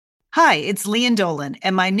Hi, it's Leanne Dolan,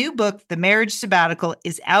 and my new book, The Marriage Sabbatical,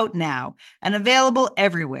 is out now and available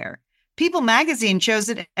everywhere. People magazine chose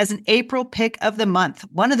it as an April pick of the month,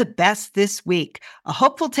 one of the best this week. A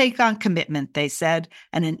hopeful take on commitment, they said,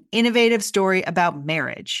 and an innovative story about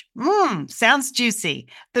marriage. Sounds juicy.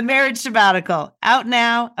 The Marriage Sabbatical, out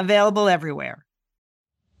now, available everywhere.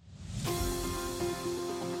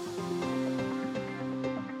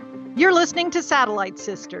 You're listening to Satellite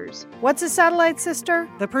Sisters. What's a satellite sister?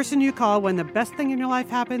 The person you call when the best thing in your life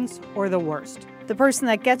happens or the worst. The person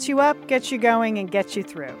that gets you up, gets you going, and gets you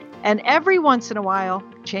through. And every once in a while,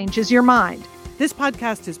 changes your mind. This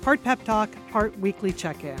podcast is part pep talk, part weekly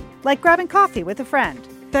check-in. Like grabbing coffee with a friend.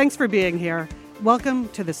 Thanks for being here. Welcome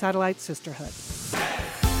to the Satellite Sisterhood.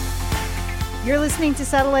 You're listening to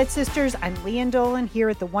Satellite Sisters. I'm Leanne Dolan here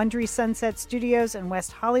at the Wondery Sunset Studios in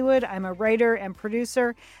West Hollywood. I'm a writer and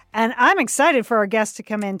producer, and I'm excited for our guest to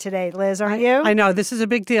come in today. Liz, aren't you? I know. This is a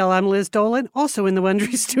big deal. I'm Liz Dolan, also in the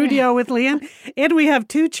Wondery studio with Leanne, and we have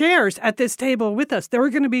two chairs at this table with us. There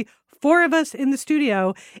are going to be four of us in the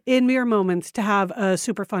studio in mere moments to have a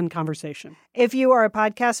super fun conversation. If you are a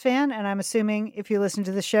podcast fan, and I'm assuming if you listen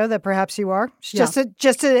to the show that perhaps you are, just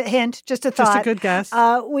a hint, just a thought. Just a good guess.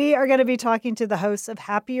 We are going to be talking to the hosts of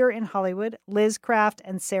Happier in Hollywood, Liz Craft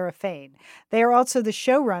and Sarah Fain. They are also the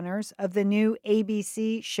showrunners of the new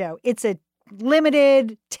ABC show. It's a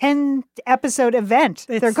limited 10-episode event,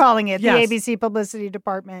 they're calling it, yes. The ABC Publicity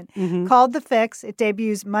Department, called The Fix. It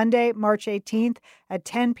debuts Monday, March 18th at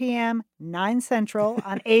 10 p.m., 9 Central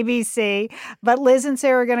on ABC. But Liz and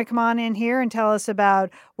Sarah are going to come on in here and tell us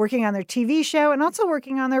about working on their TV show and also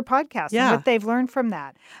working on their podcast and what they've learned from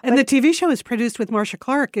that. And the TV show is produced with Marcia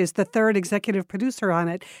Clark, is the third executive producer on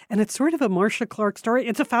it. And it's sort of a Marcia Clark story.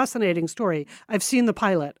 It's a fascinating story. I've seen the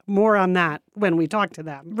pilot. More on that when we talk to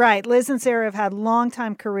them. Right. Liz and Sarah have had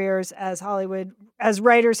long-time careers as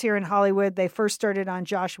writers here in Hollywood. They first started on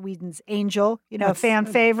Joss Whedon's Angel, a fan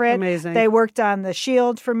favorite. Amazing. They worked on The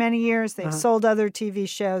Shield for many years. They've sold other TV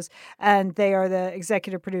shows, and they are the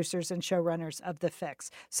executive producers and showrunners of The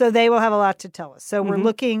Fix. So they will have a lot to tell us. So we're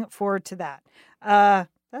looking forward to that.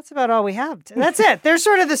 That's about all we have. That's it. They're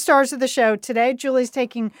sort of the stars of the show today. Julie's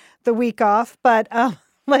taking the week off, but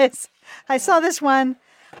Liz, I saw this one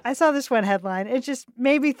headline. It just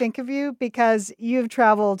made me think of you because you've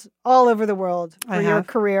traveled all over the world for your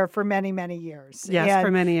career for many, many years. Yes,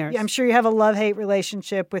 for many years. I'm sure you have a love-hate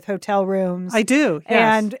relationship with hotel rooms. I do,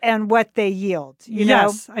 yes. And what they yield, you know?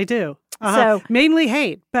 Yes, I do. So mainly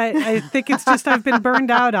hate, but I think it's just I've been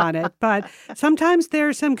burned out on it. But sometimes there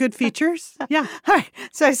are some good features. Yeah. All right.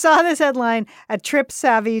 So I saw this headline at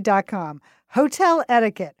tripsavvy.com. Hotel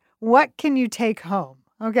etiquette. What can you take home?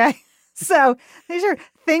 Okay. So these are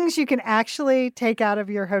things you can actually take out of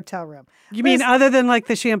your hotel room. You mean other than like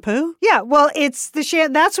the shampoo? Yeah, well, it's the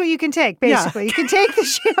that's what you can take, basically. Yeah. You can take the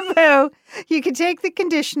shampoo, you can take the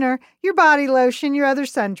conditioner, your body lotion, your other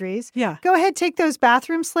sundries. Yeah. Go ahead, take those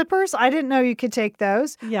bathroom slippers. I didn't know you could take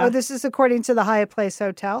those. Yeah. Oh, this is according to the Hyatt Place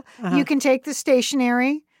Hotel. You can take the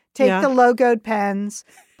stationery, take the logoed pens,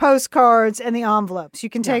 postcards, and the envelopes. You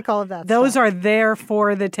can take all of that Those stuff. are there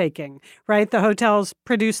for the taking, right? The hotels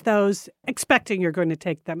produce those expecting you're going to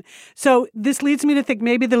take them. So this leads me to think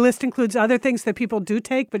maybe the list includes other things that people do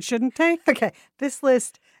take but shouldn't take. Okay, this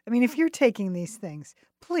list, if you're taking these things,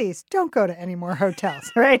 please don't go to any more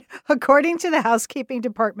hotels, right? According to the housekeeping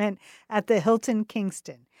department at the Hilton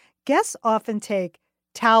Kingston, guests often take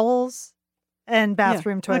towels and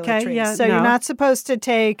bathroom toiletries. Okay, You're not supposed to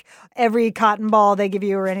take every cotton ball they give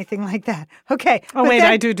you or anything like that. Okay. Oh, wait,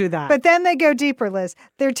 I do that. But then they go deeper, Liz.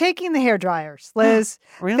 They're taking the hair dryers, Liz.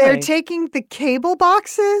 Really? They're taking the cable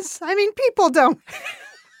boxes. People don't.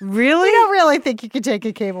 Really? You don't really think you could take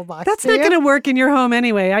a cable box. That's not going to work in your home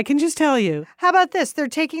anyway. I can just tell you. How about this? They're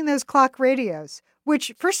taking those clock radios,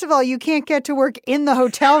 which, first of all, you can't get to work in the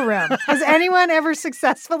hotel room. Has anyone ever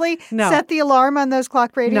successfully set the alarm on those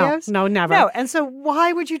clock radios? No, never. No, and so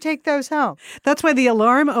why would you take those home? That's why the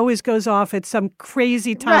alarm always goes off at some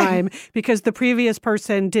crazy time because the previous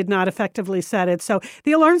person did not effectively set it. So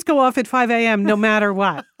the alarms go off at 5 a.m. no matter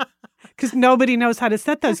what because nobody knows how to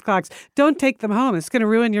set those clocks. Don't take them home. It's going to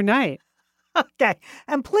ruin your night. Okay.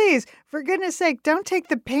 And please, for goodness sake, don't take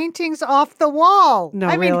the paintings off the wall.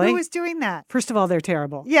 No, really? Who is doing that? First of all, they're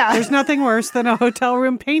terrible. Yeah. There's nothing worse than a hotel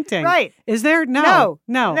room painting. Right. Is there? No.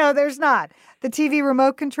 No, there's not. The TV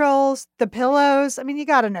remote controls, the pillows. You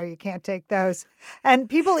got to know you can't take those. And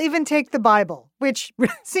people even take the Bible, which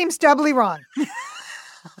seems doubly wrong.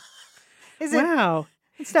 Is it? Wow.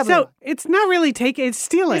 So it's not really taking, it's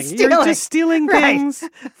stealing. It's stealing. You're just stealing things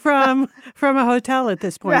from a hotel at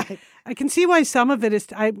this point. Right. I can see why some of it is.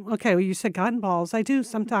 Okay, well, you said cotton balls. I do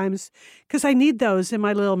sometimes because I need those in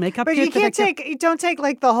my little makeup But kit. you don't take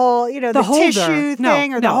like the whole, the holder. tissue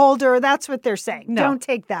thing or the holder. That's what they're saying. No. Don't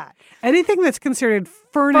take that. Anything that's considered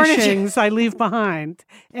furnishings, I leave behind.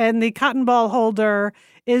 And the cotton ball holder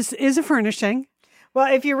is a furnishing. Well,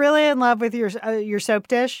 if you're really in love with your soap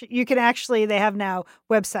dish, you can actually, they have now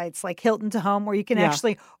websites like Hilton to Home where you can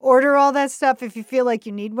actually order all that stuff. If you feel like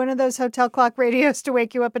you need one of those hotel clock radios to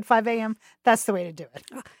wake you up at 5 a.m., that's the way to do it.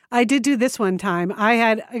 I did do this one time.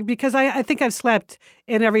 Because I think I've slept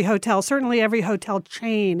in every hotel, certainly every hotel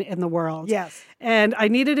chain in the world. Yes. And I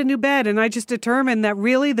needed a new bed, and I just determined that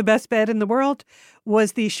really the best bed in the world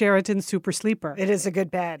was the Sheraton Super Sleeper. It is a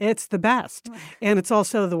good bed. It's the best. And it's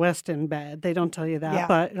also the Westin bed. They don't tell you that,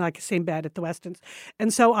 but like the same bed at the Westins.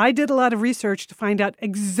 And so I did a lot of research to find out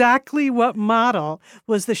exactly what model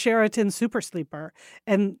was the Sheraton Super Sleeper.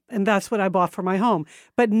 And that's what I bought for my home.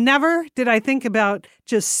 But never did I think about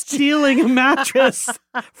just stealing a mattress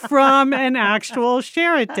from an actual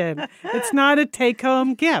Sheraton. It's not a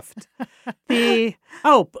take-home gift.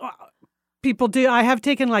 People do. I have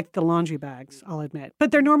taken like the laundry bags, I'll admit, but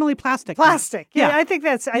they're normally plastic. Plastic. Yeah, I think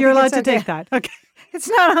that's. You're allowed to take that. Okay. It's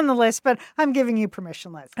not on the list, but I'm giving you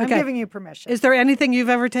permission, Liz. I'm Okay. giving you permission. Is there anything you've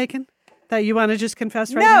ever taken that you want to just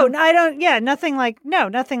confess right No, now? I don't. Yeah, nothing like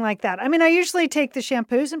that. I mean, I usually take the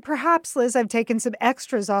shampoos, and perhaps, Liz, I've taken some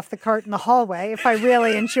extras off the cart in the hallway if I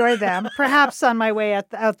really enjoy them. Perhaps on my way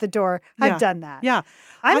out the door, I've done that. Yeah.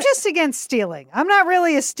 I'm just against stealing. I'm not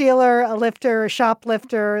really a stealer, a lifter, a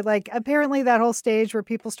shoplifter. Like, apparently that whole stage where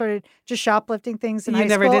people started just shoplifting things in high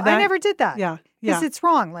never school. did that? I never did that. Yeah. Because it's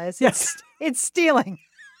wrong, Liz. Yes. It's stealing.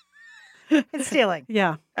 It's stealing.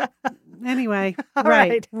 Yeah. Anyway, All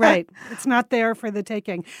right. It's not there for the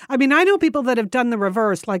taking. I mean, I know people that have done the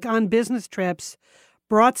reverse, like on business trips,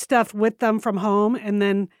 brought stuff with them from home and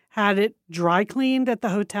then had it dry cleaned at the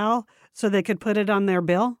hotel so they could put it on their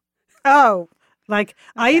bill. Oh. Like,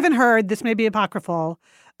 I even heard, this may be apocryphal,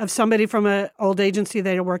 of somebody from an old agency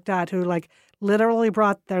they worked at who, like, literally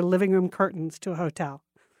brought their living room curtains to a hotel.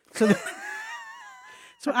 So,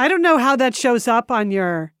 so I don't know how that shows up on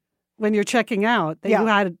when you're checking out, that you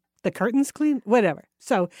had the curtains cleaned, whatever.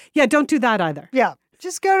 So, yeah, don't do that either. Yeah.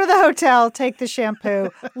 Just go to the hotel, take the shampoo,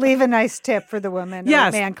 leave a nice tip for the woman or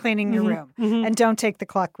man cleaning your room, and don't take the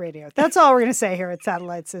clock radio. That's all we're going to say here at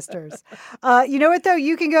Satellite Sisters. You know what, though?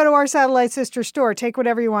 You can go to our Satellite Sisters store, take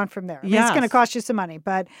whatever you want from there. I mean, it's going to cost you some money,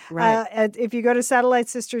 but if you go to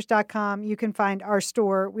satellitesisters.com, you can find our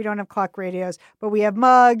store. We don't have clock radios, but we have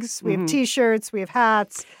mugs, we have T-shirts, we have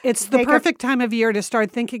hats. It's the perfect time of year to start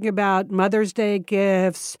thinking about Mother's Day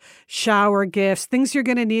gifts, shower gifts, things you're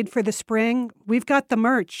going to need for the spring. We've got the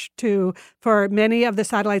merch for many of the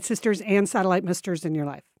Satellite Sisters and Satellite Misters in your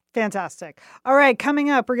life. Fantastic. All right, coming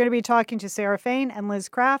up, we're going to be talking to Sarah Fain and Liz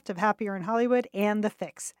Craft of Happier in Hollywood and The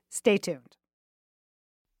Fix. Stay tuned.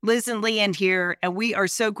 Liz and Leanne here, and we are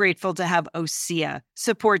so grateful to have OSEA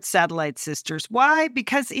support Satellite Sisters. Why?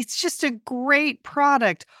 Because it's just a great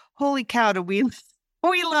product. Holy cow, do we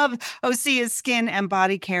love OSEA's skin and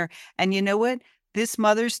body care. And you know what? This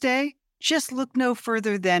Mother's Day, just look no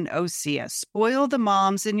further than OSEA. Spoil the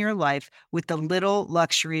moms in your life with the little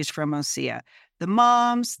luxuries from OSEA. The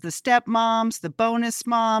moms, the stepmoms, the bonus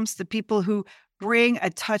moms, the people who bring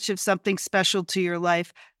a touch of something special to your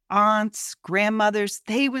life. Aunts, grandmothers,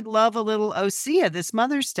 they would love a little OSEA this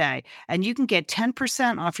Mother's Day. And you can get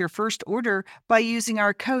 10% off your first order by using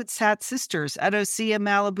our code SATSisters at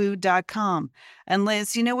OSEAMalibu.com. And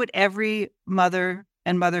Liz, you know what every mother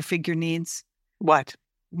and mother figure needs? What?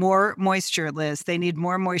 More moisture, Liz. They need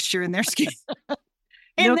more moisture in their skin.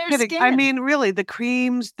 No kidding. I mean, really, the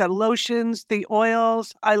creams, the lotions, the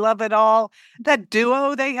oils, I love it all. That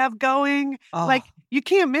duo they have going, like you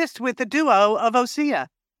can't miss with the duo of OSEA.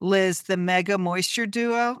 Liz, the Mega Moisture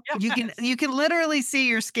Duo. Yes. You can literally see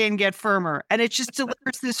your skin get firmer, and it just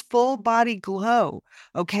delivers this full body glow.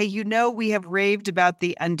 Okay, you know we have raved about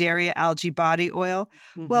the Undaria Algae Body Oil.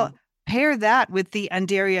 Well, pair that with the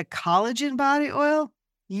Undaria Collagen Body Oil.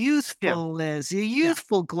 Youthful, Liz. A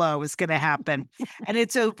youthful glow is going to happen. And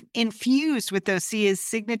it's infused with OSEA's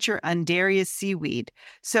signature Undaria seaweed.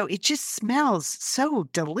 So it just smells so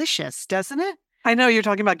delicious, doesn't it? I know you're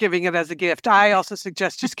talking about giving it as a gift. I also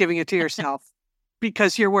suggest just giving it to yourself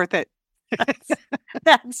because you're worth it.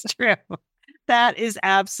 That's true. That is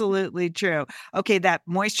absolutely true. Okay, that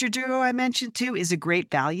moisture duo I mentioned too is a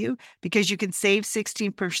great value because you can save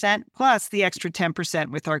 16% plus the extra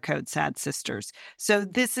 10% with our code SAD Sisters. So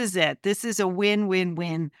this is it. This is a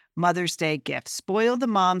win-win-win Mother's Day gift. Spoil the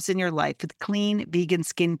moms in your life with clean vegan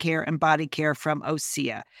skincare and body care from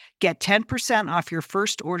Osea. Get 10% off your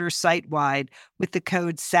first order site-wide with the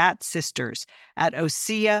code SAT Sisters at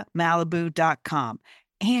OseaMalibu.com.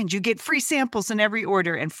 And you get free samples in every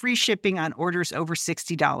order and free shipping on orders over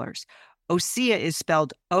 $60. Osea is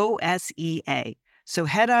spelled O-S-E-A. So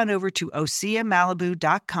head on over to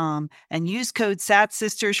OseaMalibu.com and use code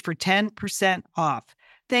SATSisters for 10% off.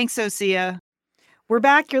 Thanks, Osea. We're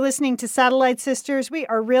back. You're listening to Satellite Sisters. We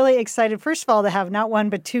are really excited, first of all, to have not one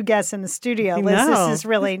but two guests in the studio. Liz, this is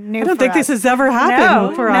really new. I don't think this has ever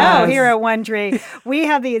happened for us. No, here at Wondery. We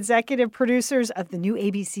have the executive producers of the new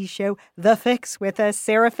ABC show, The Fix, with us.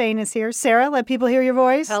 Sarah Fain is here. Sarah, let people hear your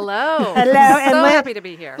voice. Hello. Hello. And happy to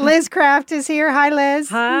be here. Liz Craft is here. Hi, Liz.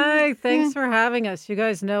 Hi. Thanks for having us. You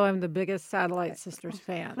guys know I'm the biggest Satellite Sisters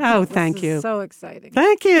fan. Oh, thank you. So exciting.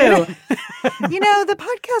 Thank you. You know, the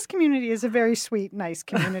podcast community is a very sweet, nice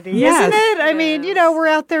community, Yes. isn't it? I mean, you know, we're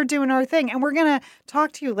out there doing our thing. And we're going to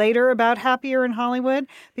talk to you later about Happier in Hollywood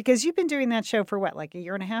because you've been doing that show for what, like a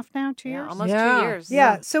year and a half now? 2 years? Almost 2 years.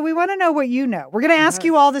 Yeah. So we want to know what you know. We're going to ask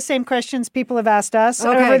you all the same questions people have asked us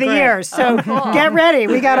over the years. So get ready.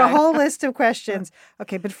 We got a whole list of questions.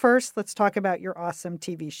 Okay, but first, let's talk about your awesome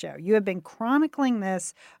TV show. You have been chronicling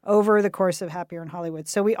this over the course of Happier in Hollywood.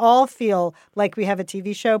 So we all feel like we have a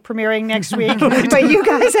TV show premiering next week, but you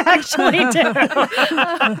guys actually do.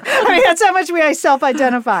 I mean, that's how much we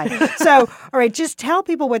self-identify. So, all right, just tell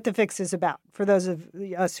people what The Fix is about for those of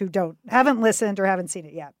us who haven't listened or haven't seen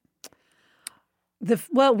it yet.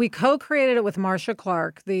 Well, we co-created it with Marcia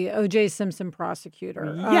Clark, the O.J. Simpson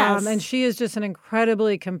prosecutor. Yes. And she is just an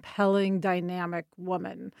incredibly compelling, dynamic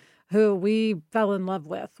woman who we fell in love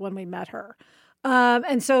with when we met her.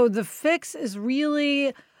 And so The Fix is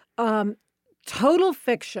really total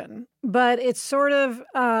fiction, but it's sort of...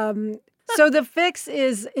 So The Fix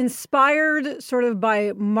is inspired sort of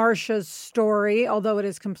by Marcia's story, although it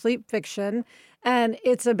is complete fiction. And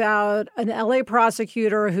it's about an LA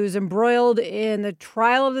prosecutor who's embroiled in the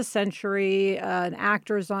trial of the century. An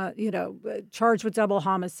actor's charged with double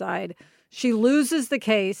homicide. She loses the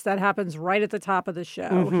case. That happens right at the top of the show.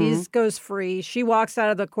 Mm-hmm. He goes free. She walks out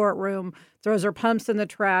of the courtroom, throws her pumps in the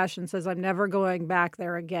trash, and says, "I'm never going back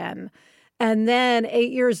there again." And then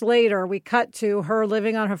 8 years later, we cut to her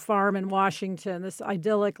living on her farm in Washington, this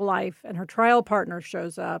idyllic life. And her trial partner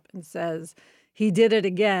shows up and says, "He did it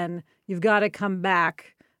again. You've got to come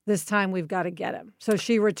back. This time we've got to get him." So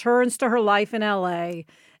she returns to her life in L.A.,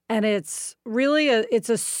 and it's really it's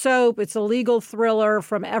a soap. It's a legal thriller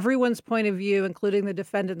from everyone's point of view, including the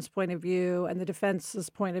defendant's point of view and the defense's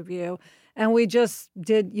point of view. And we just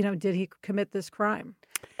did he commit this crime?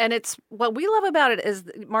 And it's what we love about it is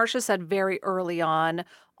Marcia said very early on,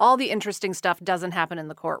 all the interesting stuff doesn't happen in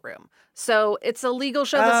the courtroom. So it's a legal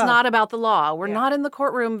show that's not about the law. We're not in the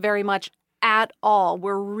courtroom very much at all.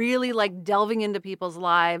 We're really like delving into people's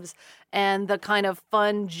lives and the kind of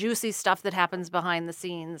fun, juicy stuff that happens behind the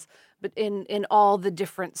scenes, but in all the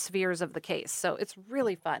different spheres of the case. So it's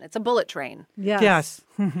really fun. It's a bullet train. Yes.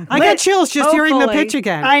 I got chills just hearing the pitch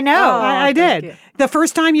again. I know. I did. The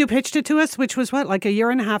first time you pitched it to us, which was like a year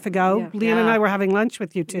and a half ago, Leanne and I were having lunch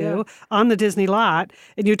with you two on the Disney lot,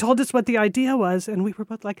 and you told us what the idea was, and we were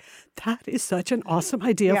both like, that is such an awesome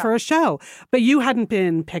idea for a show. But you hadn't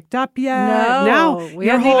been picked up yet. No, we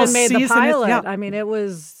hadn't even made the pilot. I mean, it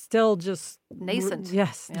was still just nascent.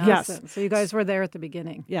 Yes. So you guys were there at the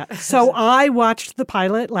beginning. Yeah. So I watched the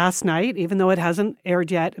pilot last night, even though it hasn't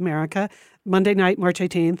aired yet, America. Monday night, March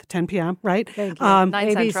 18th, 10 p.m., right? Thank you. 9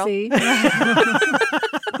 ABC.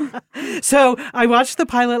 So I watched the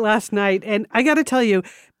pilot last night, and I got to tell you,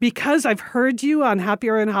 because I've heard you on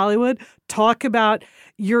Happier in Hollywood talk about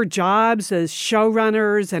your jobs as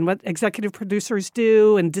showrunners and what executive producers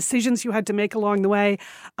do and decisions you had to make along the way,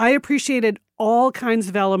 I appreciated all kinds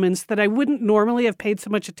of elements that I wouldn't normally have paid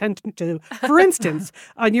so much attention to. For instance,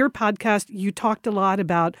 on your podcast, you talked a lot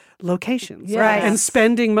about locations and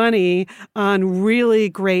spending money on really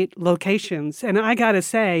great locations. And I got to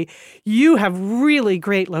say, you have really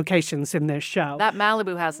great locations in this show. That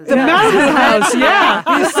Malibu house is Malibu house,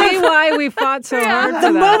 You see why we fought so hard for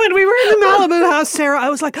The that. moment we were in the Malibu house, Sarah,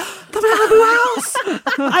 I was like, the the Malibu House.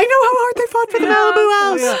 I know how hard they fought for the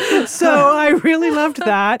Malibu House. So I really loved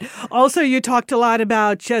that. Also, you talked a lot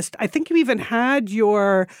about I think you even had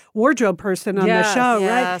your wardrobe person on the show,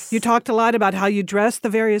 right? You talked a lot about how you dress the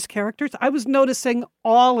various characters. I was noticing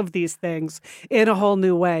all of these things in a whole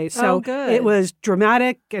new way. So it was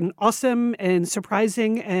dramatic and awesome and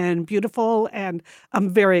surprising and beautiful. And I'm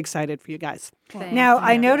very excited for you guys. Now,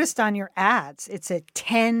 I noticed on your ads, it's a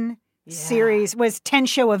 10 series, 10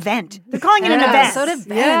 show event. They're calling it an event. So event.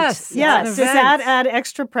 Yes. Does that add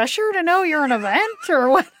extra pressure to know you're an event or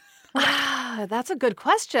what? That's a good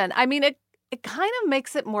question. I mean, it kind of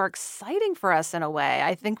makes it more exciting for us in a way.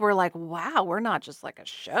 I think we're like, wow, we're not just like a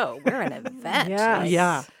show. We're an event.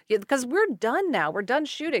 Because we're done now. We're done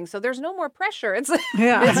shooting. So there's no more pressure. It's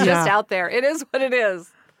just out there. It is what it is.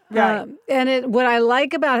 Right. What I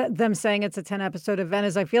like about them saying it's a 10-episode event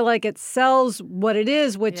is I feel like it sells what it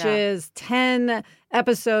is, which is 10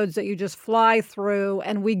 episodes that you just fly through,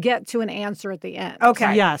 and we get to an answer at the end.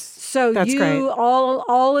 Okay. Yes. So that's great.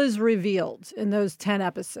 all is revealed in those 10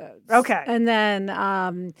 episodes. Okay. And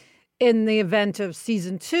then in the event of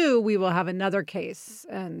season 2, we will have another case.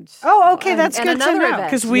 That's good to know.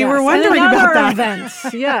 Because we were wondering about that. Event.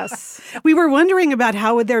 Yes. We were wondering about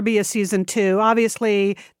how would there be a season 2.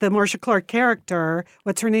 Obviously, the Marcia Clark character,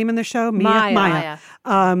 what's her name in the show? Maya.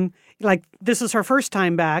 Like, this is her first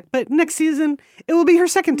time back, but next season, it will be her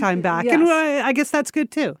second time back. Yes. And I guess that's good,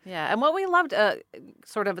 too. Yeah, and what we loved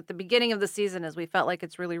sort of at the beginning of the season is we felt like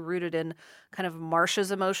it's really rooted in kind of Marcia's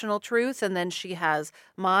emotional truth, and then she has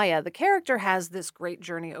Maya. The character has this great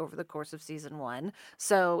journey over the course of season 1.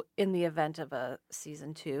 So in the event of a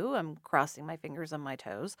season 2, I'm crossing my fingers and my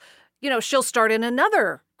toes, she'll start in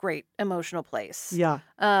another great emotional place. Yeah.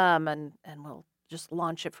 And we'll just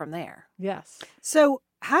launch it from there. Yes. So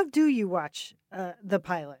how do you watch the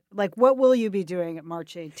pilot? Like, what will you be doing at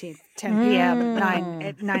March 18th, 10 p.m.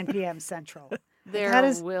 at 9 p.m. Central?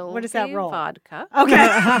 There will what does that be roll? vodka. Okay.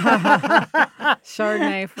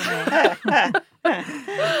 Chardonnay for me.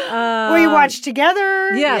 Will you watch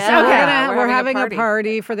together? Yes. Yeah. We're having a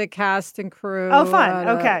party for the cast and crew. Oh, fun.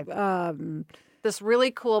 Okay. This really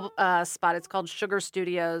cool spot. It's called Sugar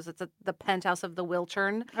Studios. It's the penthouse of the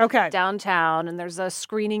Wiltern downtown. And there's a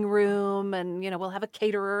screening room. And, we'll have a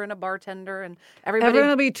caterer and a bartender. And everyone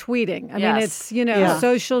will be tweeting. I mean, it's,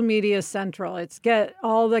 social media central. It's get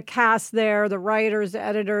all the cast there, the writers, the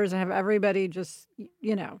editors, and have everybody just,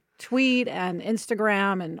 tweet and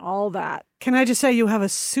Instagram and all that. Can I just say you have a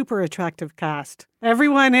super attractive cast?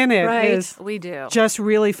 Everyone in it is we do. Just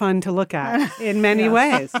really fun to look at in many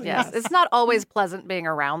ways. Yes. It's not always pleasant being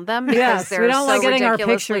around them because they're we don't so like getting our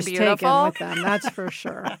pictures beautiful. taken with them. That's for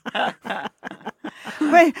sure.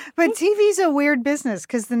 But TV's a weird business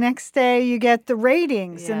because the next day you get the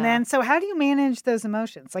ratings. And then, so how do you manage those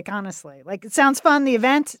emotions? Like, honestly, like it sounds fun. The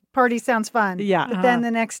event party sounds fun. Yeah. But then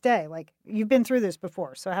the next day, like you've been through this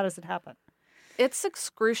before. So how does it happen? It's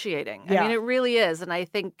excruciating. I mean, it really is. And I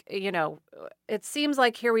think, it seems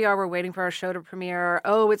like here we are, we're waiting for our show to premiere.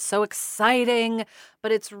 Oh, it's so exciting.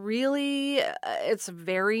 But it's really, it's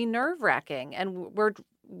very nerve-wracking. And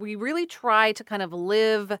we really try to kind of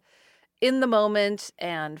live in the moment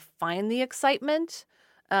and find the excitement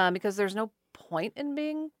because there's no point in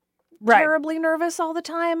being terribly nervous all the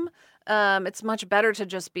time. It's much better to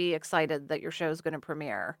just be excited that your show is going to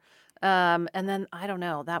premiere. And then, I don't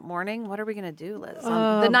know, that morning, what are we going to do, Liz?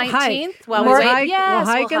 On the 19th? Hike. Well, we'll hike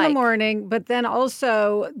hike in the morning, but then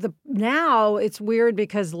also now it's weird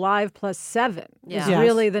because Live plus 7 is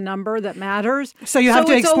really the number that matters. So you have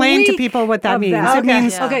to explain to people what that means. That. It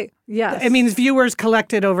means yes. It means viewers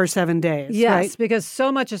collected over 7 days. Yes, right? because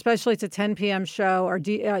so much, especially it's a 10 p.m. show, our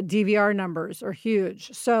DVR numbers are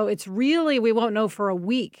huge. So it's really, we won't know for a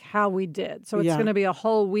week how we did. So it's going to be a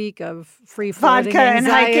whole week of free floating vodka and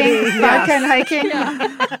hiking. Vodka and hiking.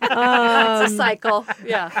 It's a cycle.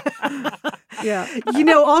 Yeah. Yeah.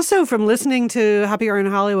 Also from listening to Happy Hour in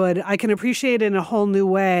Hollywood, I can appreciate in a whole new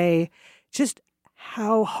way just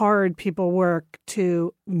how hard people work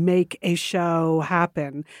to make a show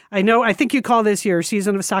happen. I think you call this your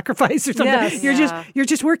season of sacrifice or something. Yes. You're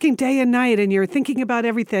just working day and night and you're thinking about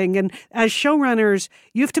everything. And as showrunners,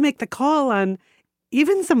 you have to make the call on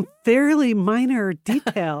even some fairly minor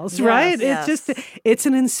details, right? Yes. It's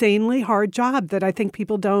an insanely hard job that I think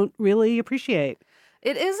people don't really appreciate.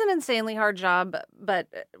 It is an insanely hard job, but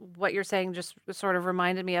what you're saying just sort of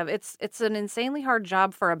reminded me of it's an insanely hard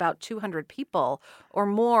job for about 200 people or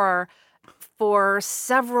more for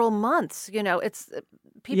several months. It's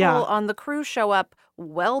people on the crew show up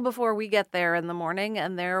well before we get there in the morning,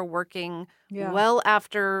 and they're working well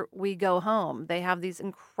after we go home. They have these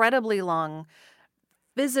incredibly long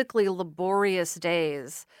physically laborious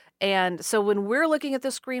days. And so when we're looking at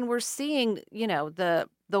the screen, we're seeing, the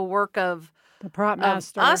work of the prop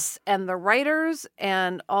master, us and the writers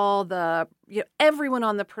and all the, everyone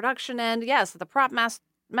on the production end. Yes, the prop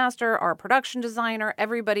master, our production designer,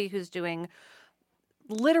 everybody who's doing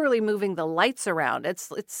literally moving the lights around.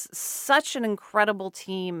 It's such an incredible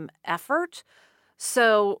team effort.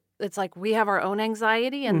 So it's like we have our own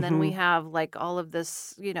anxiety, and then we have like all of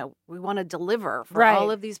this, we want to deliver for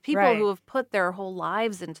all of these people who have put their whole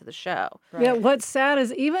lives into the show. Right. Yeah, what's sad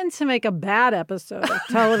is even to make a bad episode of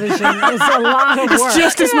television is a lot of work. It's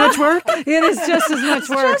just as much work? It is just as much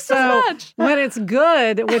work. So when it's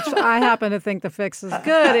good, which I happen to think The Fix is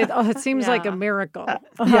good, it seems like a miracle.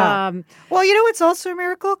 Well, what's also a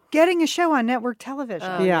miracle? Getting a show on network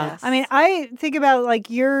television. Yes. I mean, I think about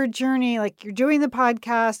like your journey, like you're doing the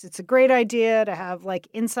podcast. It's a great idea to have like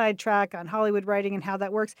inside track on Hollywood writing and how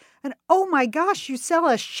that works. And oh my gosh, you sell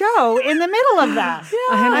a show in the middle of that.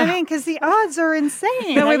 I mean, because the odds are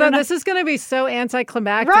insane. No, we thought this is going to be so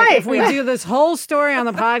anticlimactic if we do this whole story on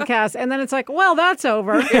the podcast, and then it's like, well, that's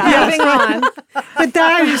over. Moving on. But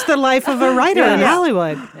that is the life of a writer in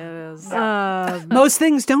Hollywood. It is. Most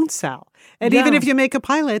things don't sell. And even if you make a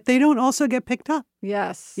pilot, they don't also get picked up.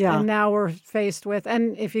 Yes. Yeah. And now we're faced with,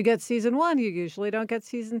 and if you get season 1, you usually don't get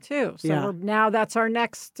season 2. So now that's our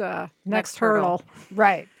next hurdle.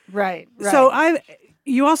 Right. So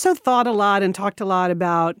you also thought a lot and talked a lot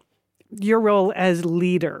about your role as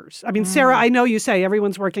leaders. I mean, Sarah, I know you say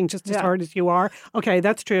everyone's working just as hard as you are. Okay,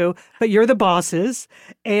 that's true. But you're the bosses.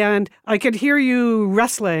 And I could hear you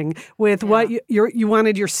wrestling with what you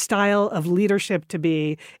wanted your style of leadership to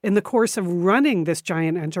be in the course of running this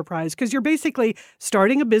giant enterprise. Because you're basically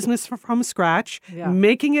starting a business from scratch,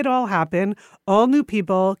 making it all happen, all new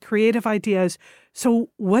people, creative ideas. So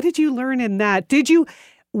what did you learn in that?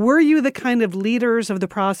 Were you the kind of leaders of the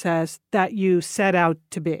process that you set out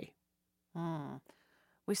to be?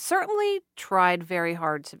 We certainly tried very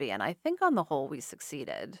hard to be, and I think on the whole we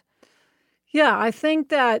succeeded. Yeah, I think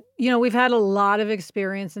that, we've had a lot of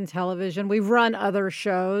experience in television. We've run other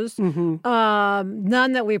shows, none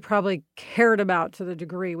that we probably cared about to the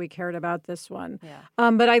degree we cared about this one.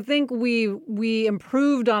 Yeah. But I think we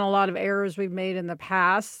improved on a lot of errors we've made in the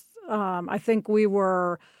past. I think we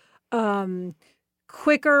were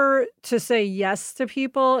quicker to say yes to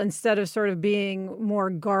people instead of sort of being more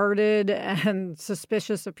guarded and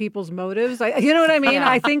suspicious of people's motives. You know what I mean?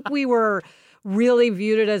 I think we were really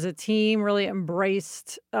viewed it as a team, really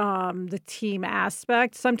embraced the team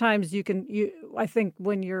aspect. Sometimes I think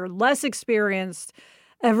when you're less experienced,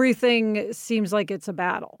 everything seems like it's a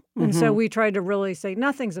battle. And so we tried to really say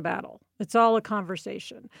nothing's a battle. It's all a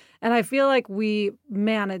conversation. And I feel like we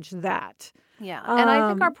managed that. Yeah. And I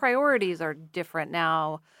think our priorities are different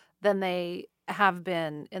now than they have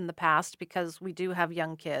been in the past because we do have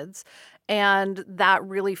young kids. And that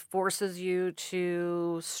really forces you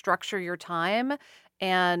to structure your time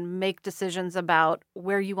and make decisions about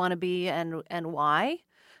where you want to be and why.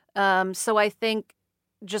 So I think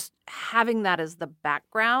just having that as the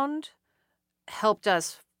background helped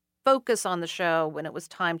us focus on the show when it was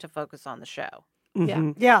time to focus on the show.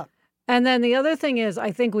 Yeah. And then the other thing is,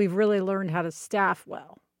 I think we've really learned how to staff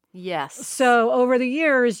well. Yes. So over the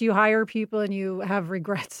years, you hire people and you have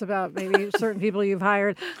regrets about maybe certain people you've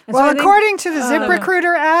hired. And well, according to the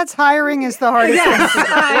ZipRecruiter ads, hiring is the hardest thing.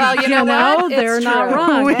 Well, you know what? They're not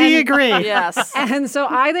wrong. We agree. Yes. And so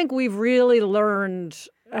I think we've really learned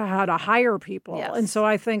how to hire people. Yes. And so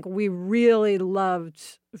I think we really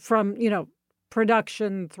loved from,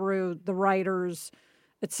 production through the writers,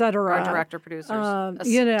 et cetera. Our director, producers,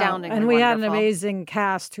 astounding. And we had an amazing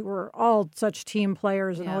cast who were all such team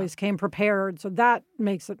players and always came prepared. So that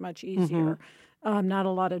makes it much easier. Not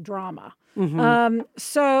a lot of drama.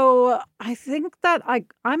 So I think that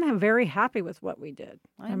I'm very happy with what we did,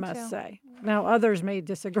 I must say. Now, others may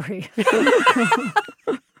disagree.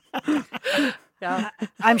 Yeah.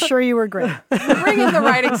 I'm sure you were great. Bring in the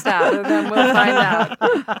writing staff and then we'll find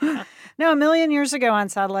out. No, a million years ago on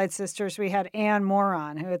Satellite Sisters, we had Ann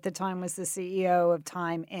Moron, who at the time was the CEO of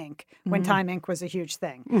Time Inc., when Time Inc. was a huge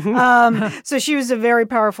thing. So she was a very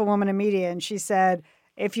powerful woman in media, and she said,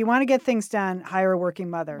 if you want to get things done, hire a working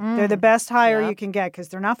mother. They're the best hire you can get because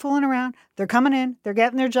they're not fooling around. They're coming in, they're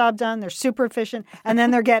getting their job done, they're super efficient, and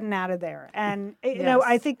then they're getting out of there. And, you know,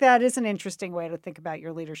 I think that is an interesting way to think about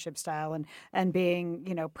your leadership style and being,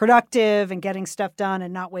 productive and getting stuff done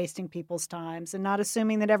and not wasting people's times and not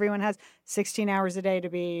assuming that everyone has 16 hours a day to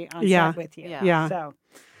be on set with you. Yeah. So.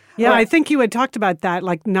 Yeah, I think you had talked about that,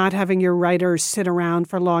 like not having your writers sit around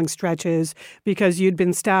for long stretches because you'd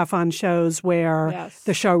been staff on shows where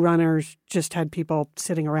the showrunners just had people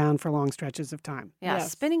sitting around for long stretches of time. Yeah,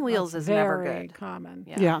 spinning wheels is never good. Common.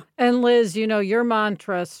 Yeah. And Liz, your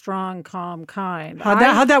mantra, strong, calm, kind.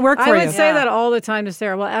 How'd that work for you? I would say that all the time to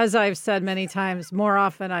Sarah. Well, as I've said many times, more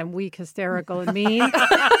often I'm weak, hysterical, and mean. But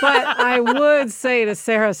I would say to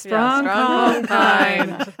Sarah, strong, calm,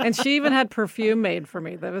 kind. And she even had perfume made for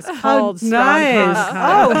me that was called Strong, Calm, Kind.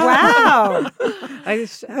 Oh, wow.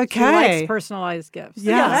 She likes personalized gifts.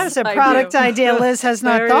 Yeah, that is a product idea Liz has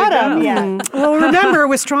not thought of yet. Well, remember,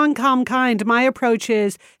 with Strong, Calm, Kind, my approach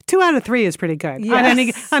is 2 out of 3 is pretty good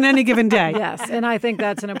on any given day. Yes, and I think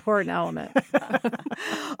that's an important element.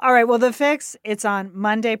 All right, well, The Fix, it's on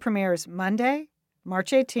Monday, premieres Monday,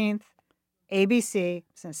 March 18th, ABC. I'm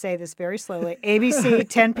going to say this very slowly. ABC,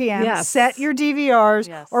 10 p.m. Yes. Set your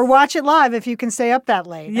DVRs or watch it live if you can stay up that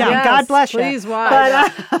late. Yeah. I mean, God bless you. Please watch.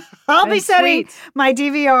 But I'll be setting my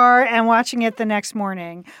DVR and watching it the next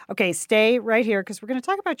morning. Okay, stay right here because we're going to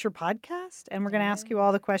talk about your podcast and we're going to ask you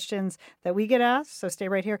all the questions that we get asked. So stay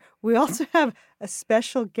right here. We also have a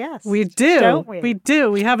special guest. We do. Don't we? We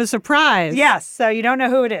do. We have a surprise. Yes. So you don't know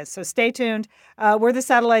who it is. So stay tuned. We're the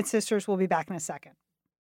Satellite Sisters. We'll be back in a second.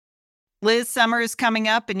 Liz, summer is coming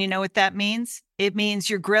up, and you know what that means? It means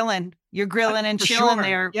you're grilling. You're grilling and chilling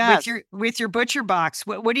there with your butcher box.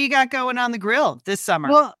 What do you got going on the grill this summer?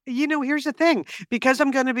 Well, here's the thing. Because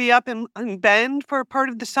I'm going to be up in Bend for part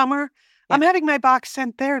of the summer, I'm having my box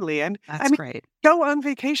sent there, Leanne. That's great. Go on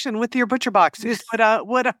vacation with your butcher box is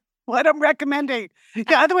what I'm recommending.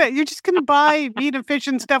 Yeah, other way, you're just going to buy meat and fish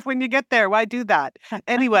and stuff when you get there. Why do that?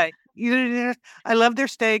 Anyway, I love their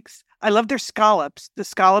steaks. I love their scallops. The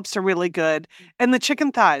scallops are really good. And the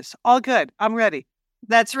chicken thighs, all good. I'm ready.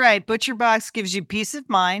 That's right. Butcher Box gives you peace of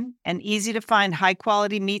mind and easy to find high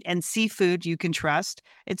quality meat and seafood you can trust.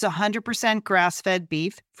 It's 100% grass-fed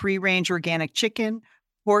beef, free-range organic chicken,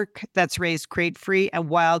 pork that's raised crate-free, and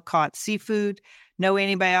wild-caught seafood. No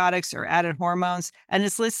antibiotics or added hormones. And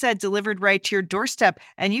as Liz said, delivered right to your doorstep.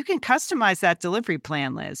 And you can customize that delivery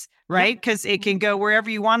plan, Liz, right? Because it can go wherever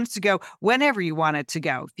you want it to go, whenever you want it to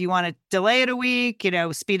go. If you want to delay it a week,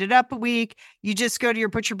 speed it up a week, you just go to your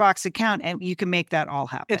Butcher Box account and you can make that all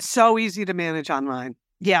happen. It's so easy to manage online.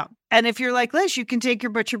 Yeah. And if you're like Liz, you can take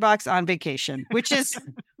your Butcher Box on vacation, which is...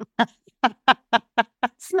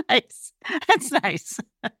 That's nice. That's nice.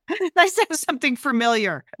 Nice to have something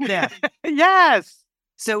familiar there. Yes.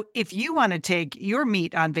 So if you want to take your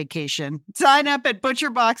meat on vacation, sign up at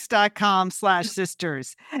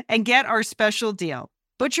butcherbox.com/sisters and get our special deal.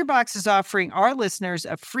 ButcherBox is offering our listeners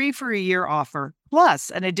a free for a year offer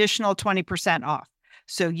plus an additional 20% off.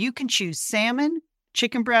 So you can choose salmon,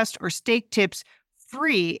 chicken breast, or steak tips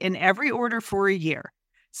free in every order for a year.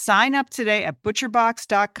 Sign up today at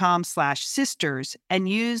butcherbox.com/sisters and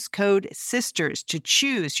use code SISTERS to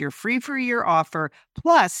choose your free for a year offer,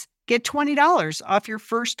 plus get $20 off your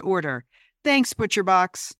first order. Thanks,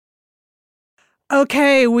 ButcherBox.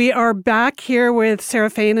 Okay, we are back here with Sarah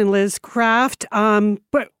Fain and Liz Craft,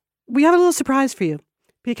 but we have a little surprise for you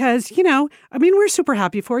because, we're super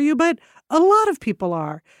happy for you, but a lot of people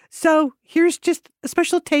are. So here's just a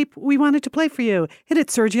special tape we wanted to play for you. Hit it,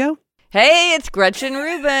 Sergio. Hey, it's Gretchen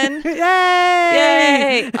Rubin. Yay!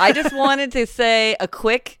 Yay! I just wanted to say a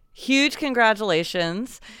quick, huge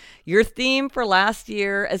congratulations. Your theme for last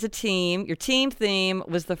year as a team, your team theme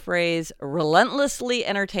was the phrase relentlessly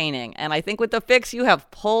entertaining. And I think with The Fix, you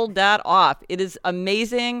have pulled that off. It is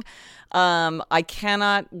amazing. I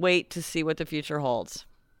cannot wait to see what the future holds.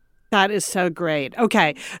 That is so great.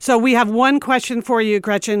 Okay, so we have one question for you,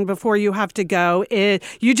 Gretchen, before you have to go.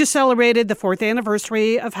 You just celebrated the 4th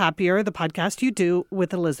anniversary of Happier, the podcast you do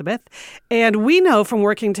with Elizabeth. And we know from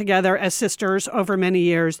working together as sisters over many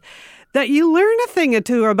years that you learn a thing or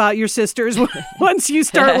two about your sisters once you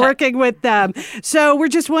start working with them. So we're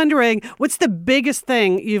just wondering, what's the biggest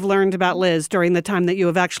thing you've learned about Liz during the time that you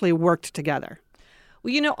have actually worked together?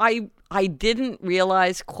 Well, I didn't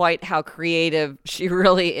realize quite how creative she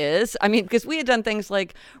really is. I mean, because we had done things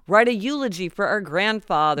like write a eulogy for our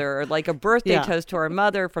grandfather or like a birthday toast to our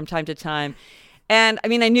mother from time to time. And I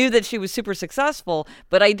mean, I knew that she was super successful,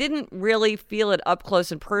 but I didn't really feel it up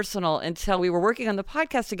close and personal until we were working on the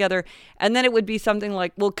podcast together. And then it would be something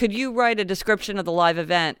like, well, could you write a description of the live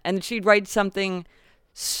event? And she'd write something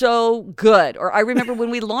so good. Or I remember when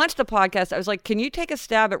we launched the podcast, I was like, can you take a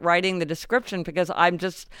stab at writing the description? Because I'm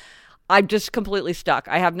just completely stuck.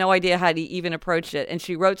 I have no idea how to even approach it. And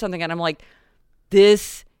she wrote something and I'm like,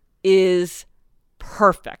 this is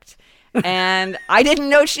perfect. And I didn't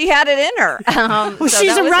know she had it in her. Well,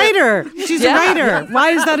 she's a writer. She's a writer. Why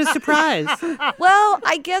is that a surprise? Well,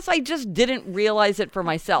 I guess I just didn't realize it for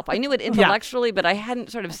myself. I knew it intellectually, but I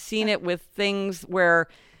hadn't sort of seen it with things where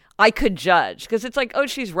I could judge. Because it's like, oh,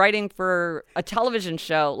 she's writing for a television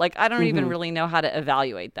show. Like, I don't even really know how to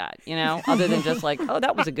evaluate that, other than just like, oh,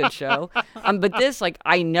 that was a good show. But this, like,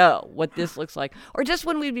 I know what this looks like. Or just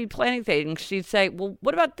when we'd be planning things, she'd say, well,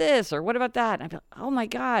 what about this? Or what about that? And I'd be like, oh my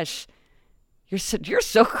gosh. You're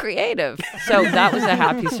so creative. So that was a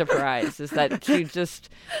happy surprise, is that she just,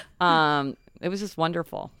 it was just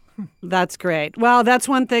wonderful. That's great. Well, that's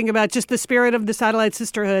one thing about just the spirit of the Satellite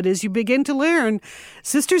Sisterhood is you begin to learn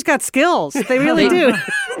sisters got skills. They really do.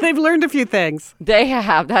 They've learned a few things. They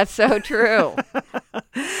have. That's so true.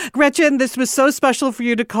 Gretchen, this was so special for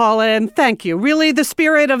you to call in. Thank you. Really the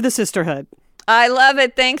spirit of the sisterhood. I love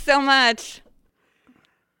it. Thanks so much.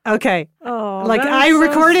 Okay. Oh, I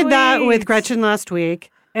recorded that with Gretchen last week,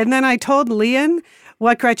 and then I told Lian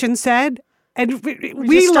what Gretchen said, and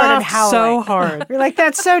we laughed so hard. You're like,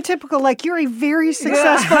 that's so typical. Like, you're a very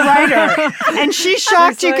successful writer, and she's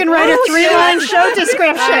shocked you can write a 3-line show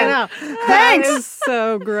description. I know. Thanks. That is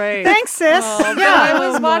so great. Thanks, sis. I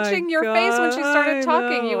was watching your face when she started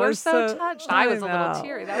talking. You were so touched. I was a little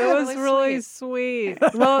teary. That was really sweet.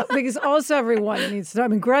 Well, because also everyone needs to know. I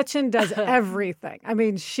mean, Gretchen does everything. I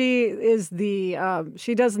mean, she is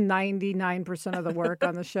she does 99% of the work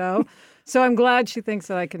on the show. So I'm glad she thinks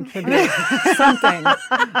that I contribute something,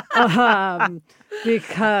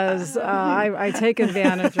 because I take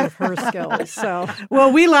advantage of her skills. So,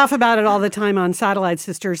 well, we laugh about it all the time on Satellite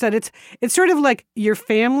Sisters. That it's sort of like your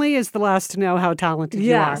family is the last to know how talented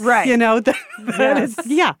you are. Right.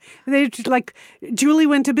 They like Julie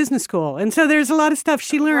went to business school, and so there's a lot of stuff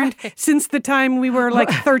she learned since the time we were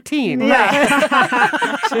like 13.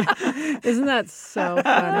 Yeah. Isn't that so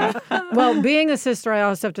funny? Well, being a sister, I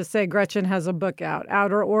also have to say Gretchen has a book out,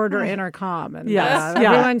 Outer Order Intercom, and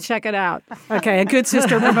everyone check it out. Okay, a good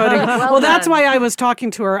sister promoting. Well, that's why I was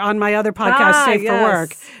talking to her on my other podcast, Safe for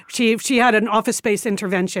Work. She had an office space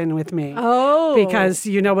intervention with me. Oh, because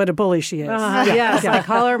you know what a bully she is. Yes, I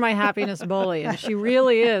call her my happiness bully, and she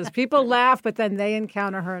really is. People laugh, but then they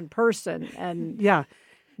encounter her in person, and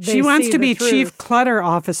she wants to be chief clutter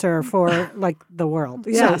officer for like the world.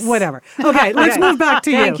 Yes. So whatever. Okay, let's move back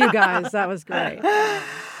to you. Thank you guys. That was great.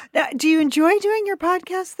 Do you enjoy doing your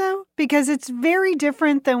podcast, though? Because it's very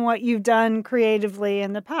different than what you've done creatively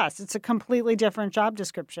in the past. It's a completely different job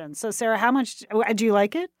description. So, Sarah, how much do you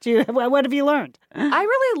like it? What have you learned? I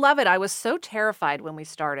really love it. I was so terrified when we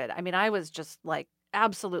started. I mean, I was just like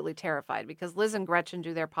absolutely terrified because Liz and Gretchen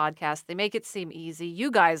do their podcast. They make it seem easy.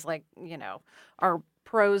 You guys, are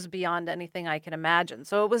pros beyond anything I can imagine.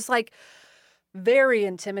 So it was like very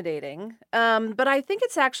intimidating. But I think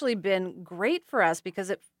it's actually been great for us because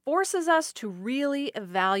it forces us to really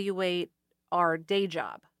evaluate our day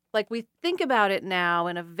job. Like, we think about it now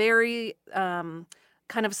in a very kind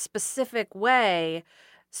of specific way.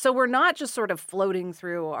 So we're not just sort of floating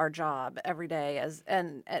through our job every day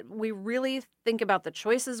and we really think about the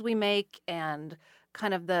choices we make and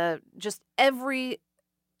kind of every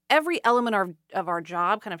element of our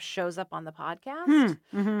job kind of shows up on the podcast.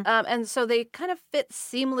 And so they kind of fit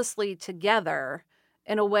seamlessly together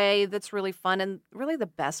in a way that's really fun. And really the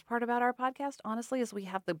best part about our podcast, honestly, is we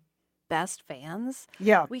have the best fans.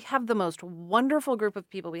 Yeah. We have the most wonderful group of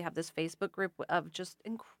people. We have this Facebook group of just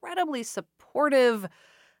incredibly supportive,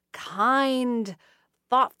 kind,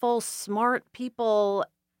 thoughtful, smart people.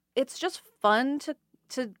 It's just fun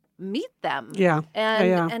to meet them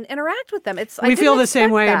and interact with them. We feel the same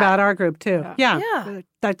way about our group too.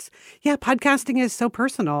 Podcasting is so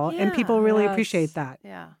personal and people really appreciate that.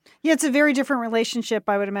 Yeah, it's a very different relationship,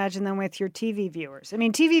 I would imagine, than with your TV viewers. I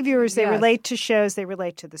mean, TV viewers, they relate to shows, they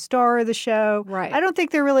relate to the star of the show. Right. I don't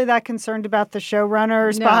think they're really that concerned about the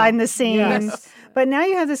showrunners behind the scenes. But now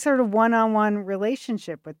you have this sort of one-on-one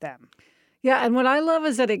relationship with them. Yeah, and what I love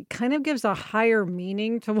is that it kind of gives a higher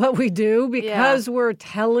meaning to what we do because we're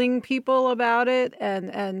telling people about it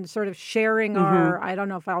and sort of sharing our, I don't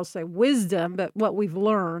know if I'll say wisdom, but what we've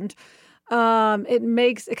learned.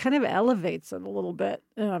 It kind of elevates it a little bit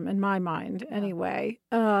in my mind anyway.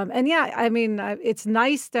 It's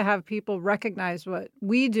nice to have people recognize what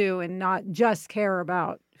we do and not just care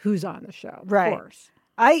about who's on the show, right. of course.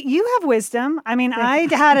 You have wisdom. I mean, I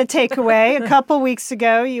had a takeaway a couple weeks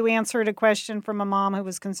ago. You answered a question from a mom who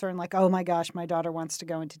was concerned, like, oh my gosh, my daughter wants to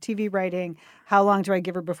go into TV writing. How long do I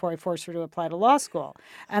give her before I force her to apply to law school?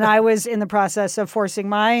 And I was in the process of forcing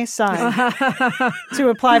my son to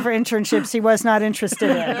apply for internships he was not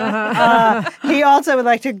interested in. He also would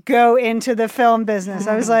like to go into the film business.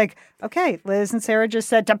 I was like, okay, Liz and Sarah just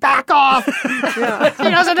said to back off. She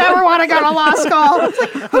doesn't ever want to go to law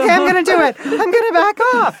school. Okay, I'm going to do it. I'm going to back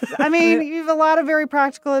off. I mean, you have a lot of very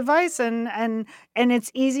practical advice, and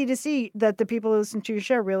it's easy to see that the people who listen to your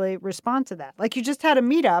show really respond to that. Like, you just had a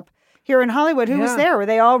meetup here in Hollywood. Who was there? Were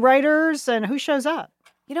they all writers, and who shows up?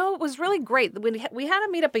 You know, it was really great. We had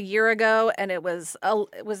a meetup a year ago, and it was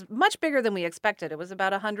much bigger than we expected. It was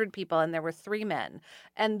about 100 people, and there were 3 men.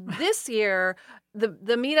 And this year, the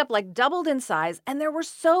meetup like doubled in size, and there were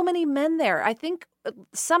so many men there. I think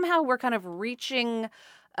somehow we're kind of reaching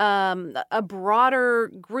a broader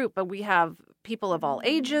group. But we have people of all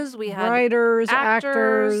ages. We have writers,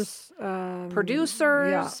 actors, actors,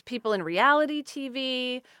 producers, people in reality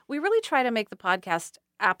TV. We really try to make the podcast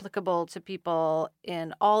applicable to people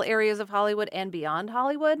in all areas of Hollywood and beyond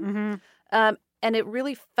Hollywood. And it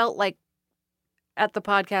really felt like at the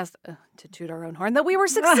podcast, to toot our own horn, that we were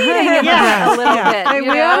succeeding in that a little bit. Hey, we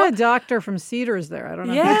had a doctor from Cedars there. I don't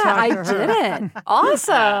know if you talked to her. I didn't.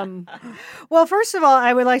 Awesome. Well, first of all,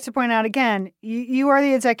 I would like to point out again, you are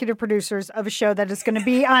the executive producers of a show that is going to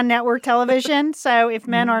be on network television. So if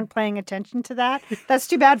men aren't paying attention to that, that's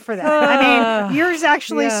too bad for them. I mean, you're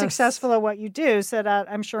actually successful at what you do, so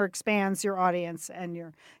that I'm sure expands your audience and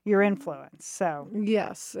your influence. So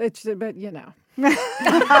yes, but you know. We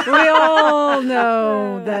all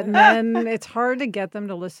know that men, it's hard to get them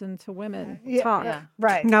to listen to women talk. Yeah.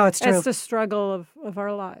 Right. No, it's true. It's the struggle of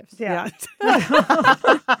our lives. Yeah.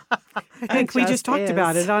 I think we just talked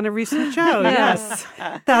about it on a recent show. Yes.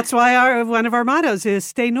 That's why one of our mottos is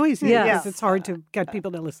stay noisy. Yes. Because it's hard to get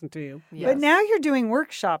people to listen to you. Yes. But now you're doing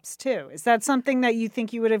workshops too. Is that something that you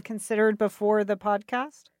think you would have considered before the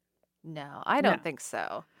podcast? No, I don't think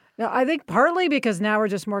so. No, I think partly because now we're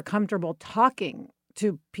just more comfortable talking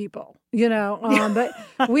to people, you know,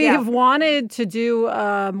 but we have wanted to do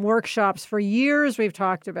workshops for years. We've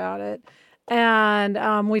talked about it.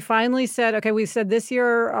 And we finally said, okay, we said this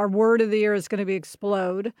year, our word of the year is going to be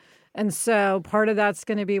explode. And so part of that's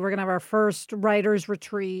going to be, we're going to have our first writer's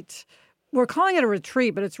retreat. We're calling it a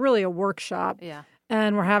retreat, but it's really a workshop. Yeah.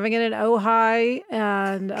 And we're having it in Ojai.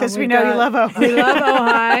 And because we know you love Ojai. We love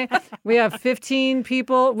Ojai. We have 15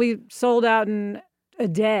 people. We sold out in a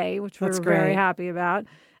day, which we were very happy about.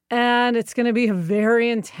 And it's going to be a very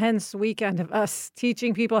intense weekend of us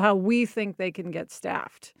teaching people how we think they can get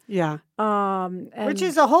staffed. Yeah. Which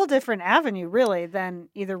is a whole different avenue, really, than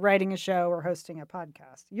either writing a show or hosting a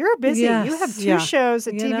podcast. You're busy. Yes. You have 2 shows,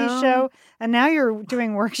 a TV show, and now you're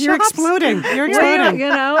doing workshops. You're exploding. You're exploding. You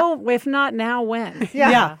know, if not now, when?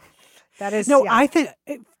 Yeah. That is, I think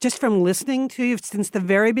just from listening to you since the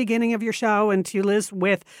very beginning of your show and to Liz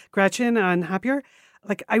with Gretchen on Happier,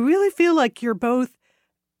 like, I really feel like you're both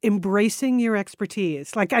embracing your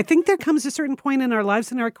expertise. Like, I think there comes a certain point in our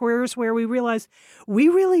lives and our careers where we realize we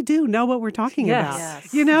really do know what we're talking about.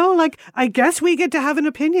 Yes. You know, like, I guess we get to have an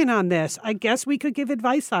opinion on this. I guess we could give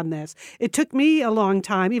advice on this. It took me a long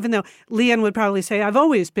time, even though Leanne would probably say I've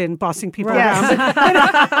always been bossing people around. But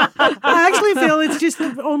I actually feel it's just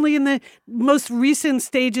only in the most recent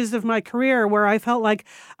stages of my career where I felt like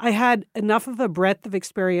I had enough of a breadth of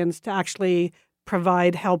experience to actually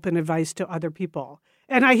provide help and advice to other people.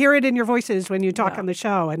 And I hear it in your voices when you talk on the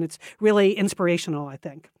show, and it's really inspirational, I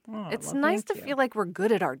think. It's nice to feel like we're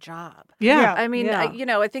good at our job. Yeah. I mean,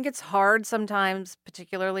 I think it's hard sometimes,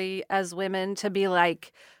 particularly as women, to be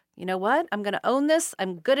like, you know what? I'm going to own this.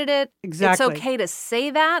 I'm good at it. Exactly. It's okay to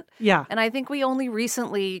say that. Yeah. And I think we only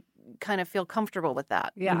recently kind of feel comfortable with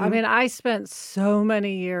that. Yeah. I mean, I spent so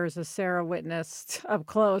many years, as Sarah witnessed up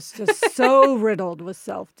close, just so riddled with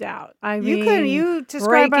self-doubt. I mean, you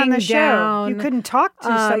describe on the show, you couldn't talk to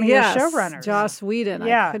some of your showrunners. Joss Whedon,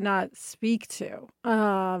 I could not speak to.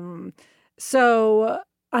 So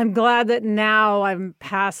I'm glad that now I'm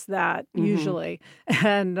past that usually.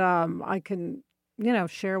 And I can,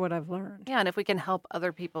 share what I've learned. Yeah, and if we can help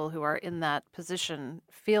other people who are in that position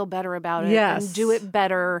feel better about it and do it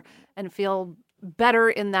better and feel better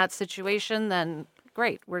in that situation, then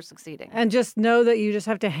great, we're succeeding. And just know that you just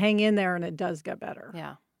have to hang in there and it does get better.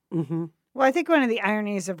 Yeah. Mm-hmm. Well, I think one of the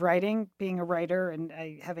ironies of writing, being a writer and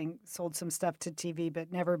having sold some stuff to TV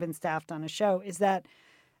but never been staffed on a show, is that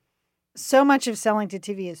so much of selling to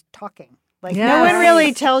TV is talking. Like no one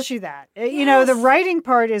really tells you that. You know, the writing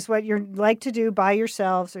part is what you like to do by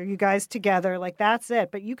yourselves or you guys together. Like that's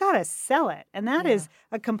it. But you got to sell it. And that is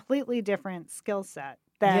a completely different skill set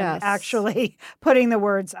than actually putting the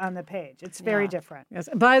words on the page. It's very different. Yes.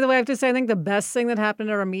 By the way, I have to say, I think the best thing that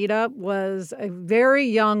happened at our meetup was a very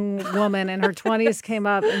young woman in her 20s came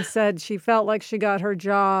up and said she felt like she got her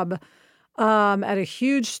job at a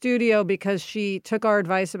huge studio because she took our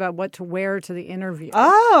advice about what to wear to the interview.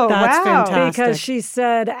 Oh, that's fantastic. Because she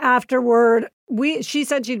said afterward, she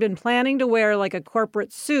said she'd been planning to wear like a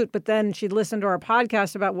corporate suit, but then she'd listened to our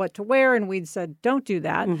podcast about what to wear, and we'd said, don't do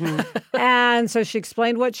that. And so she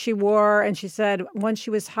explained what she wore, and she said when she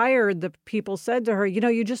was hired, the people said to her, you know,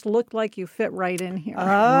 you just look like you fit right in here. Oh.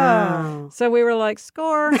 Wow. So we were like,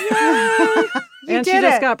 score. And she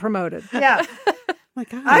just got promoted. Yeah. My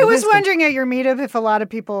God, I was wondering at your meetup if a lot of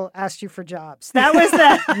people asked you for jobs. That was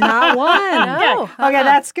the not one. No. Okay,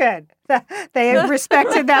 that's good. They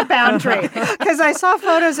respected that boundary because I saw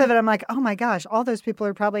photos of it. I'm like, oh my gosh, all those people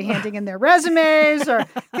are probably handing in their resumes, or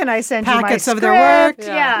can I send packets you my of their work?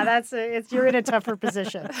 Yeah, you're in a tougher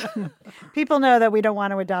position. People know that we don't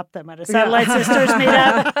want to adopt them at a Satellite Sisters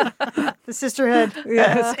meetup. The sisterhood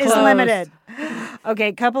is limited. Okay,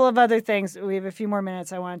 a couple of other things. We have a few more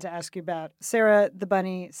minutes I wanted to ask you about. Sarah, the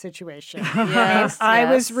bunny situation. I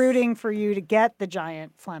was rooting for you to get the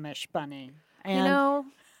giant Flemish bunny. And you know,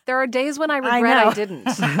 there are days when I regret I didn't.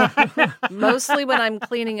 Mostly when I'm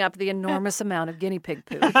cleaning up the enormous amount of guinea pig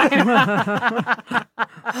poop.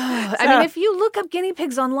 I mean, if you look up guinea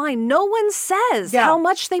pigs online, no one says how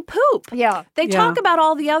much they poop. Yeah. They talk about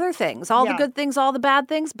all the other things, all the good things, all the bad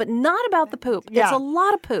things, but not about the poop. Yeah. It's a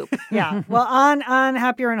lot of poop. Yeah. Well, on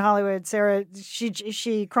Happier in Hollywood, Sarah,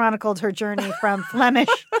 she chronicled her journey from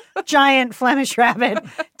giant Flemish rabbit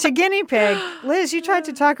to guinea pig. Liz, you tried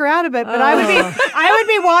to talk her out of it, but I would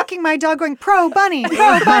be walking my dog going, pro bunny,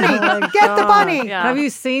 get the bunny. Yeah. Have you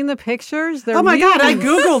seen the pictures? Oh my God, I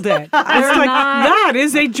Googled it. It's like, that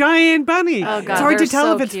is a giant bunny. Oh God, it's hard to tell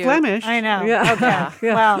so if it's cute. Flemish. I know. Yeah.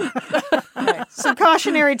 Okay. Well, right. Some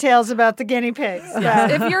cautionary tales about the guinea pigs.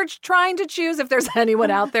 If you're trying to choose, if there's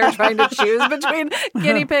anyone out there trying to choose between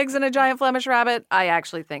guinea pigs and a giant Flemish rabbit, I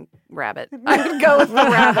actually think rabbit. I would go with the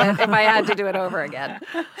rabbit if I had to do it over again.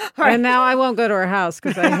 Right. And now I won't go to her house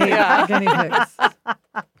because I hate guinea pigs.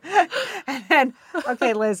 And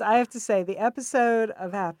okay, Liz, I have to say the episode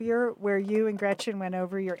of Happier where you and Gretchen went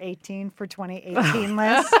over your 18 for 2018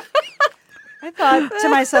 list. I thought to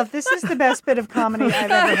myself, this is the best bit of comedy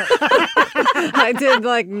I've ever heard. I did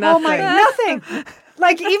like nothing. Oh my, nothing.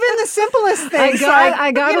 Like even the simplest things.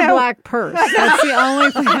 I got a black purse. That's the only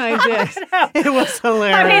thing I did. It was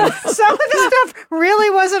hilarious. I mean, some of the stuff really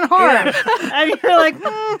wasn't hard. And you're like,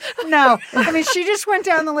 no. I mean, she just went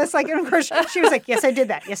down the list. Like, and of course, she was like, yes, I did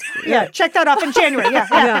that. Yes. Yeah. Check that off in January. Yeah.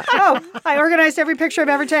 Oh, I organized every picture I've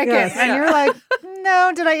ever taken. Yes. And you're like,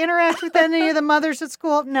 no. Did I interact with any of the mothers at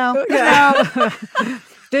school? No. No.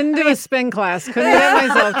 Didn't do a spin class. Couldn't get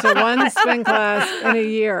myself to one spin class in a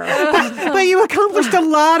year. But you accomplished a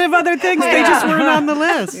lot of other things. They just weren't on the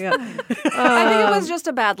list. I think it was just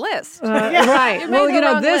a bad list. Right.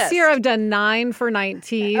 Well, this year I've done 9 for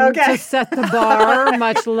 19 to set the bar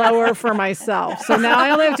much lower for myself. So now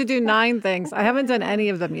I only have to do 9 things. I haven't done any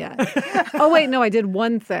of them yet. Oh, wait, no, I did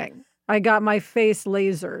one thing. I got my face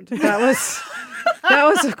lasered. That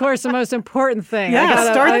was, of course, the most important thing.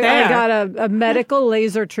 Yeah, I got a medical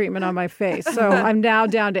laser treatment on my face. So I'm now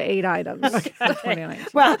down to 8 items.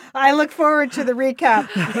 Well, I look forward to the recap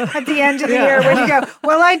at the end of the year when you go,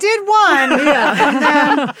 well, I did one. Yeah. And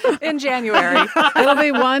then in January. It'll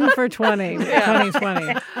be 1 for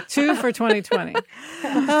 2020. 2 for 2020.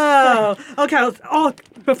 Oh, okay.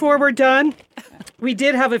 Before we're done, we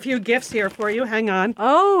did have a few gifts here for you. Hang on.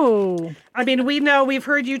 Oh. I mean, we've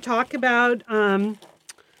heard you talk about,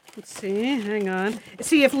 let's see, hang on.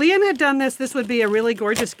 See, if Leanne had done this would be a really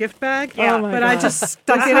gorgeous gift bag. Yeah. But God. I just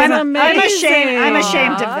stuck it in. I'm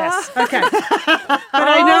ashamed of this. Okay. But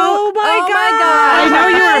I know. Oh my God. I know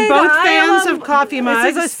you are both fans of coffee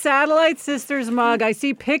mugs. This is a Satellite Sisters mug. I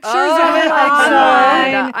see pictures of it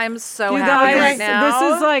online. I'm so you happy guys, right now.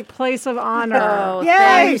 This is like place of honor. Oh, Yay.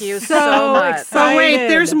 thank you so much. So wait,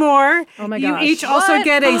 there's more. Oh my You gosh. each also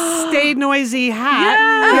get a Stay Noisy hat.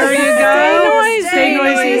 Yes. There you go. Stay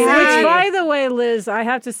Noisy. hat. Which, by the way, Liz, I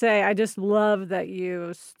have to say, I just love that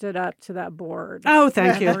you stood up to that board. Oh,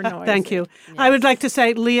 thank you. Noisy. Thank you. Yes. I would like to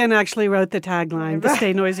say Leanne actually wrote the tagline, the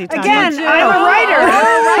Stay Noisy tagline. Again, I'm a writer.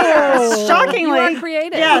 Yes. Shockingly. You are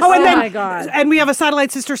creative. Yes. Oh, and my God. And we have a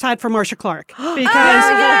Satellite Sisters hat for Marcia Clark because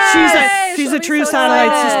she's a true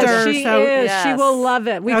Satellite sister. She so is. Yes. She will love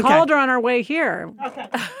it. We Okay. called her on our way here. Okay.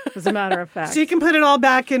 As a matter of fact. So you can put it all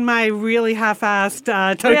back in my really half-assed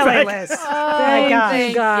tote Really, bag. Liz. Thank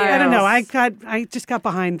you, guys. I don't know. I just got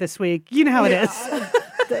behind this week. You know how it is.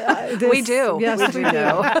 We do. Yes, we do.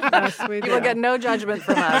 Yes, we do. You will get no judgment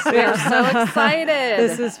from us. We are so excited.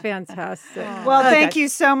 This is fantastic. Well, thank you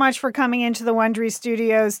so much for coming into the Wondery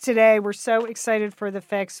Studios today. We're so excited for the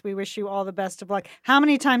fix. We wish you all the best of luck. How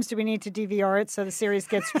many times do we need to DVR it so the series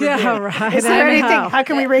gets reviewed? Yeah, right. Is there I anything? know. How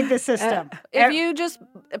can we rig the system? If you just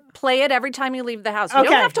play it every time you leave the house, you Okay.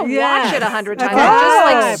 don't have to Yes. watch it 100 times. Okay. Just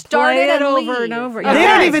like Play start it and over leave. and over. They Okay.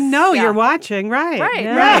 don't even know Yeah. you're watching, right? Right,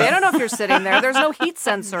 Yeah. right. They don't know if you're sitting there. There's no heat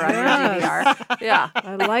sensor on your DVR. Yeah.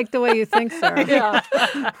 I like the way you think, Sarah. Yeah.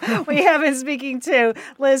 We have been speaking to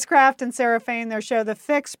Liz Craft and Sarah Fain. Their show, The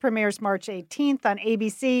Fix, premieres March 18th on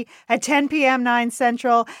ABC at 10 p.m., 9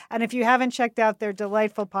 Central. And if you haven't checked out their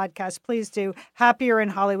delightful podcast, please do. Happier in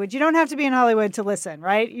Hollywood. You don't have to be in Hollywood to listen,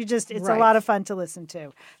 right? It's a lot of fun to listen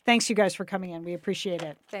to. Thanks, you guys, for coming in. We appreciate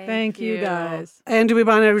it. Thank you, guys. And do we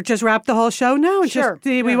want to just wrap the whole show now? Sure.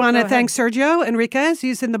 We want to thank Sergio Enriquez.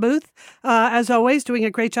 He's in the booth, as always, doing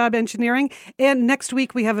a great job engineering. And next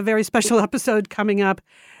week, we have a very special episode coming up.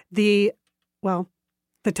 The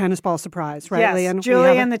tennis ball surprise, right, Yes, Leanne?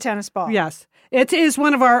 Julie and the tennis ball. Yes. It is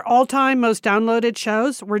one of our all-time most downloaded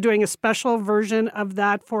shows. We're doing a special version of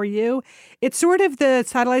that for you. It's sort of the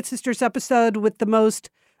Satellite Sisters episode with the most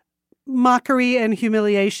mockery and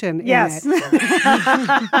humiliation in Yes.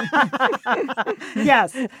 it.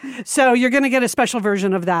 Yes. So you're going to get a special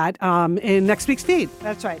version of that in next week's feed.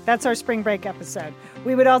 That's right. That's our spring break episode.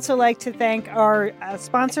 We would also like to thank our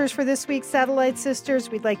sponsors for this week's Satellite Sisters.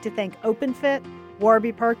 We'd like to thank OpenFit,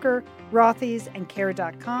 Warby Parker, Rothy's, and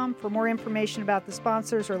Care.com. For more information about the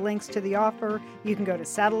sponsors or links to the offer, you can go to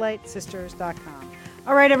SatelliteSisters.com.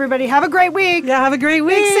 All right, everybody, have a great week. Yeah, have a great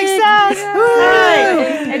week. Big success. All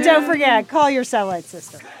right. And don't forget, call your Satellite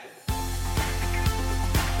Sister.